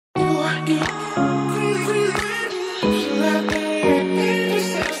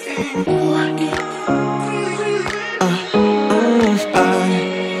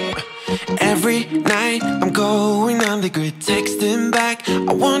Every night I'm going on the grid, texting back,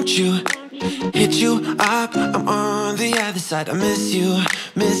 I want you. Hit you up, I'm on the other side. I miss you,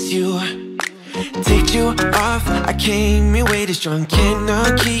 miss you. Take you off, I came here way too strong.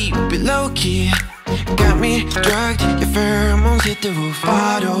 Cannot keep it low-key. Got me drugged, your pheromones hit the roof.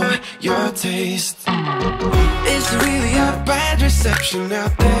 Auto, your taste. It's really a bad reception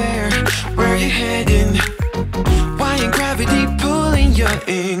out there. Where you heading? Why ain't gravity pulling you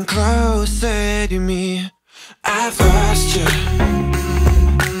in closer to me? I've lost you,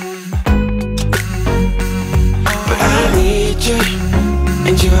 but I need you,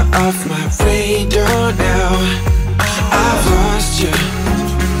 and you're off my radar now. I've lost you,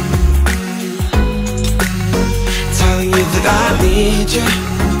 telling you that I need you,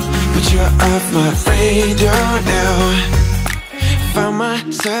 but you're off my radar now. Found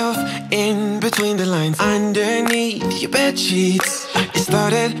myself in between the lines, underneath your bedsheets. It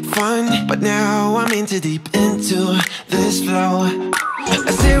started fun, but now I'm in too deep into this flow.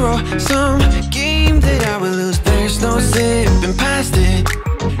 A zero-sum game that I will lose. There's no zipping past it.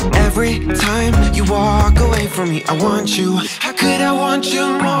 Every time you walk away from me, I want you. How could I want you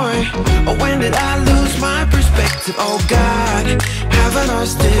more? Or when did I lose my perspective? Oh God, have I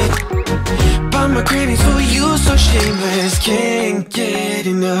lost it? But my cravings for you so shameless, can't get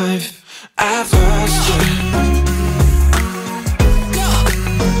enough. I've lost you,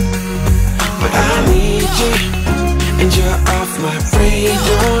 but I need you, and you're off my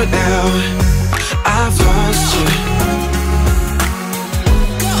radar now. I've lost you,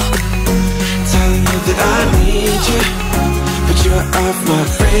 telling you that I need you, but you're off my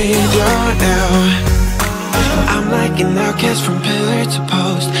radar now. I'm like an outcast from pillar to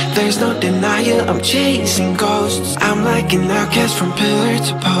post. There's no denial, I'm chasing ghosts. I'm like an outcast from pillar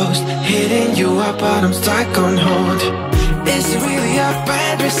to post, hitting you up but I'm stuck on hold. It's really a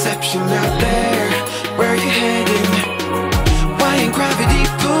bad reception out there. Where you heading? Why ain't gravity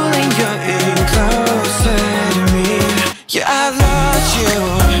pulling you in closer to me? Yeah, I lost you,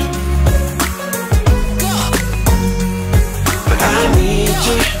 but I need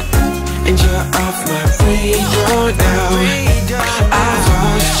you, and you're off my radar now. I've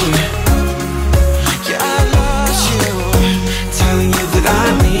lost you, yeah, I lost you, telling you that I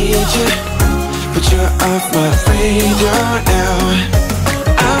need you, but you're off my radar